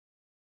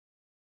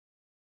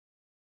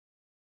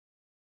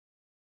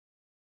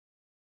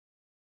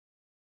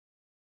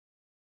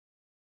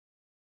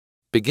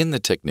Begin the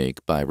technique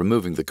by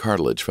removing the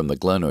cartilage from the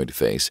glenoid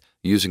face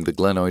using the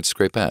glenoid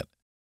scrapette.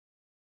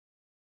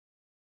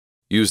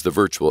 Use the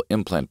virtual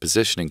implant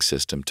positioning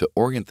system to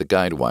orient the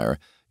guide wire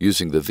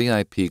using the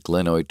VIP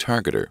glenoid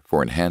targeter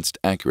for enhanced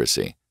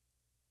accuracy.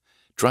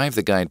 Drive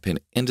the guide pin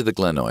into the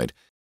glenoid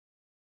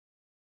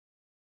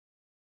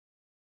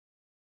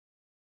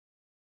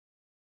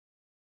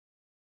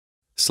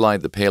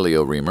Slide the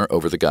paleo reamer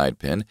over the guide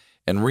pin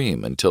and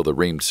ream until the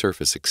reamed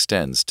surface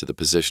extends to the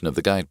position of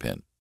the guide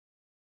pin.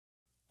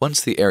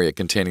 Once the area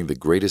containing the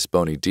greatest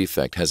bony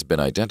defect has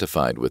been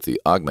identified with the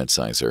augment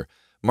sizer,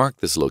 mark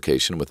this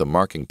location with a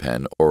marking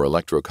pen or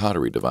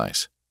electrocautery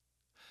device.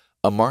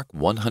 A mark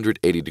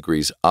 180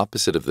 degrees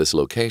opposite of this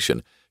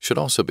location should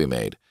also be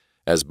made,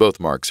 as both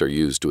marks are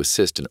used to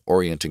assist in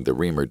orienting the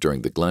reamer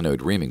during the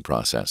glenoid reaming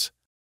process.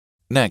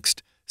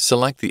 Next,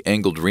 select the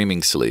angled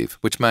reaming sleeve,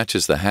 which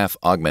matches the half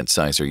augment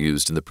sizer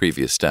used in the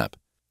previous step.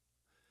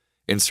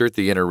 Insert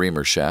the inner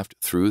reamer shaft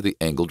through the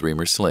angled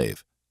reamer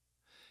sleeve.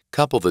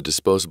 Couple the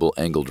disposable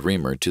angled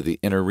reamer to the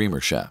inner reamer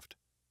shaft.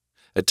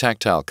 A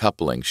tactile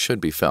coupling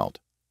should be felt.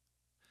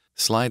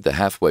 Slide the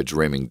half-wedge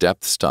reaming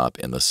depth stop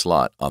in the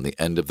slot on the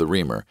end of the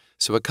reamer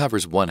so it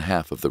covers one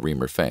half of the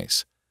reamer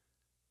face.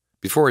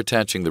 Before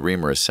attaching the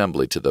reamer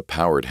assembly to the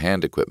powered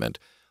hand equipment,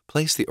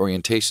 place the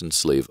orientation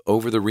sleeve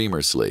over the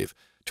reamer sleeve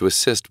to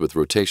assist with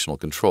rotational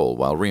control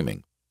while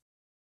reaming.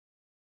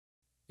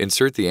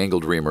 Insert the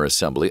angled reamer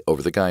assembly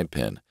over the guide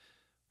pin.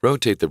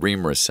 Rotate the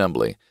reamer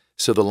assembly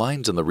so the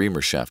lines on the reamer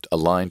shaft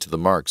align to the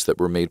marks that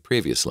were made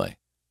previously.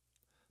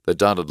 The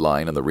dotted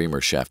line on the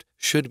reamer shaft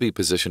should be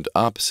positioned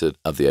opposite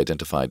of the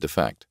identified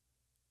defect.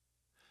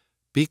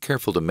 Be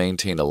careful to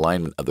maintain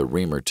alignment of the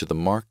reamer to the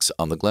marks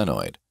on the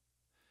glenoid.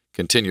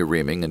 Continue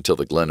reaming until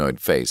the glenoid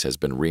face has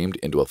been reamed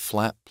into a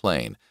flat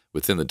plane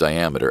within the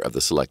diameter of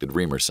the selected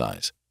reamer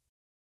size.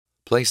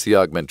 Place the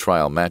augment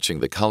trial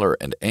matching the color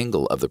and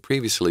angle of the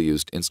previously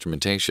used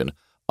instrumentation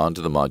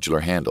onto the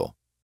modular handle.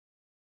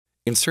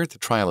 Insert the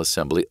trial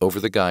assembly over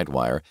the guide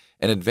wire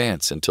and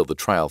advance until the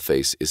trial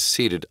face is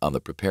seated on the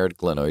prepared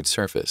glenoid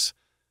surface.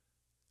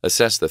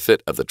 Assess the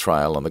fit of the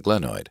trial on the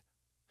glenoid.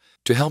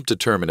 To help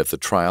determine if the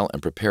trial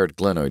and prepared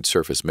glenoid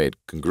surface made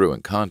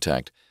congruent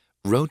contact,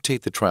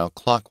 rotate the trial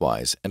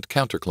clockwise and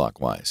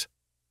counterclockwise.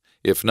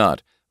 If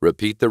not,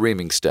 repeat the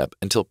reaming step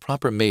until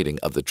proper mating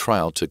of the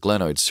trial to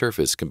glenoid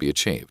surface can be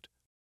achieved.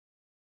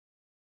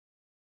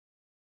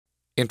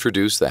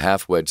 Introduce the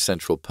half-wedge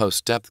central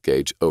post depth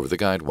gauge over the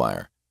guide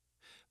wire.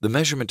 The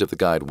measurement of the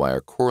guide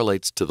wire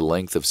correlates to the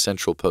length of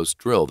central post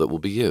drill that will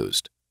be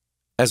used,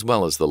 as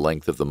well as the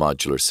length of the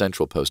modular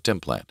central post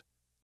implant.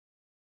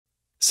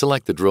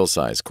 Select the drill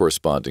size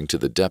corresponding to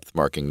the depth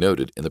marking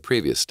noted in the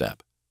previous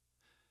step.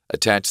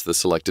 Attach the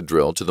selected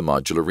drill to the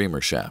modular reamer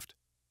shaft.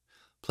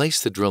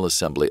 Place the drill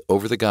assembly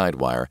over the guide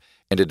wire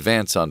and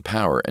advance on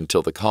power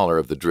until the collar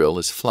of the drill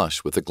is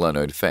flush with the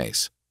glenoid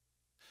face.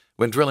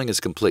 When drilling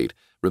is complete,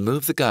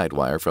 remove the guide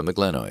wire from the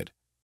glenoid.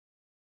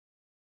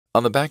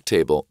 On the back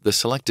table, the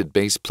selected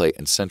base plate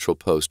and central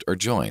post are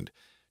joined,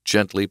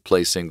 gently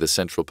placing the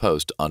central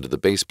post onto the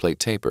base plate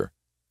taper.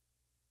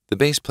 The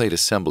base plate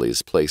assembly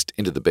is placed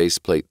into the base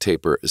plate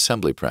taper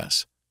assembly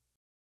press.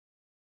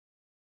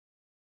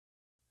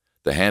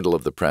 The handle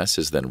of the press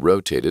is then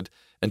rotated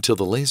until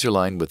the laser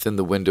line within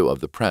the window of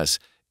the press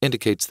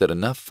indicates that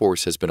enough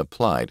force has been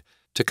applied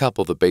to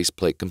couple the base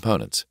plate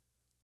components.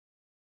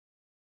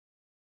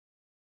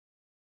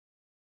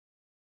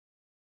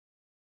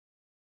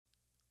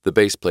 The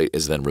base plate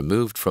is then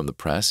removed from the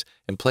press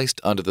and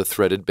placed onto the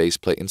threaded base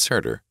plate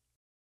inserter.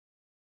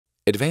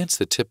 Advance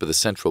the tip of the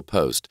central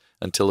post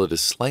until it is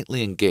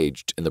slightly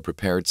engaged in the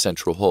prepared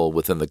central hole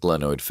within the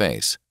glenoid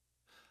face.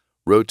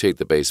 Rotate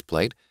the base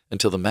plate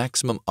until the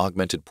maximum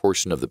augmented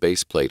portion of the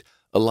base plate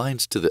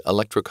aligns to the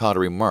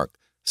electrocautery mark,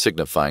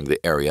 signifying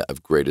the area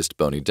of greatest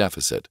bony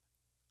deficit.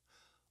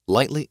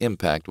 Lightly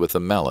impact with a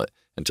mallet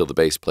until the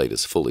base plate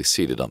is fully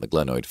seated on the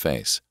glenoid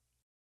face.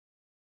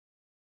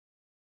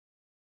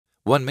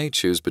 One may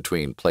choose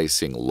between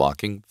placing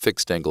locking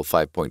fixed angle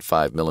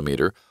 5.5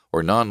 mm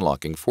or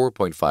non-locking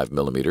 4.5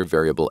 mm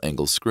variable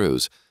angle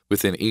screws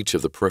within each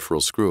of the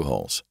peripheral screw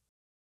holes.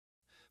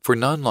 For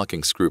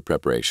non-locking screw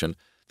preparation,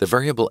 the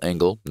variable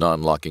angle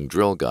non-locking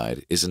drill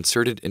guide is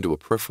inserted into a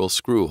peripheral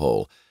screw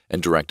hole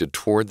and directed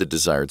toward the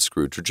desired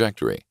screw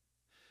trajectory.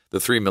 The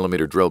 3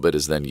 mm drill bit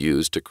is then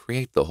used to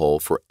create the hole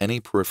for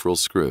any peripheral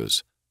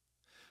screws.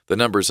 The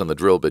numbers on the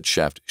drill bit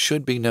shaft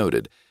should be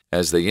noted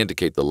as they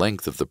indicate the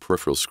length of the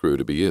peripheral screw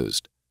to be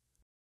used.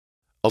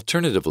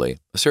 Alternatively,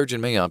 a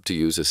surgeon may opt to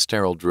use a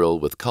sterile drill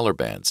with color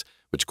bands,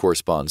 which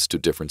corresponds to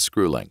different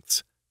screw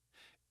lengths.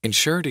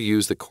 Ensure to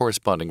use the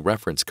corresponding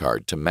reference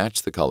card to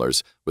match the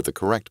colors with the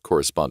correct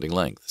corresponding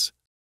lengths.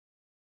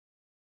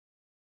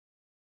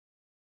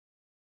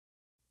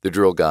 The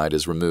drill guide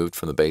is removed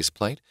from the base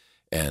plate,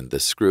 and the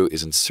screw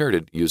is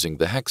inserted using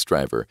the hex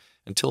driver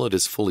until it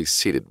is fully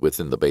seated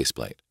within the base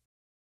plate.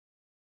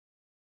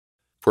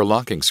 For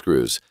locking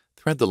screws,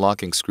 thread the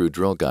locking screw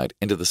drill guide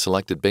into the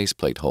selected base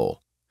plate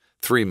hole.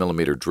 3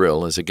 mm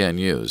drill is again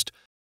used.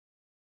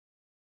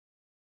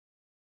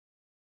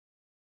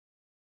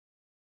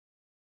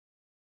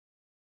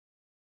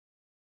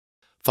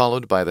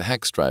 followed by the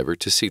hex driver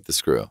to seat the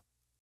screw.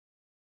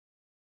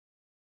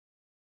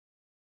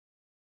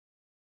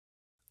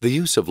 The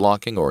use of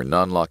locking or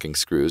non-locking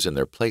screws and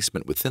their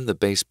placement within the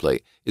base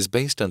plate is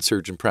based on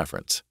surgeon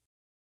preference.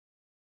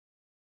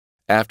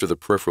 After the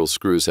peripheral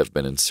screws have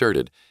been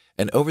inserted,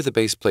 an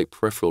over-the-baseplate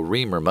peripheral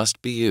reamer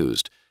must be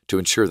used to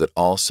ensure that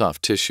all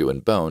soft tissue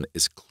and bone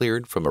is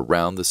cleared from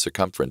around the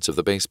circumference of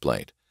the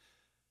baseplate.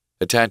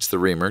 Attach the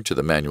reamer to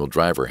the manual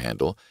driver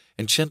handle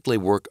and gently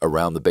work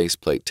around the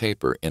baseplate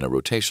taper in a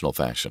rotational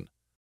fashion.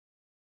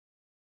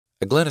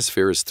 A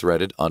glenosphere is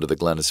threaded onto the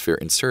glenosphere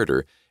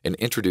inserter and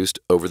introduced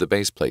over the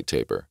baseplate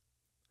taper.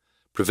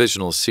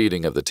 Provisional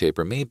seating of the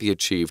taper may be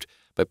achieved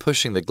by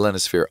pushing the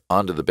glenosphere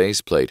onto the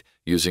baseplate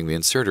using the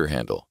inserter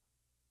handle.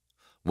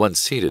 Once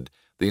seated,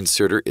 the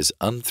inserter is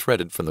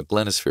unthreaded from the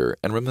glenosphere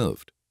and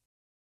removed.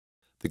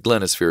 The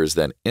glenosphere is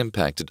then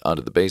impacted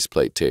onto the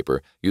baseplate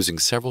taper using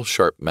several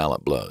sharp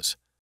mallet blows.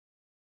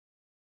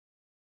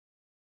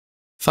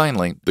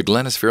 Finally, the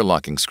glenosphere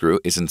locking screw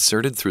is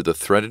inserted through the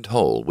threaded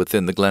hole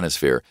within the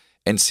glenosphere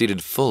and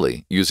seated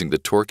fully using the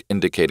torque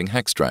indicating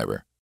hex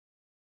driver.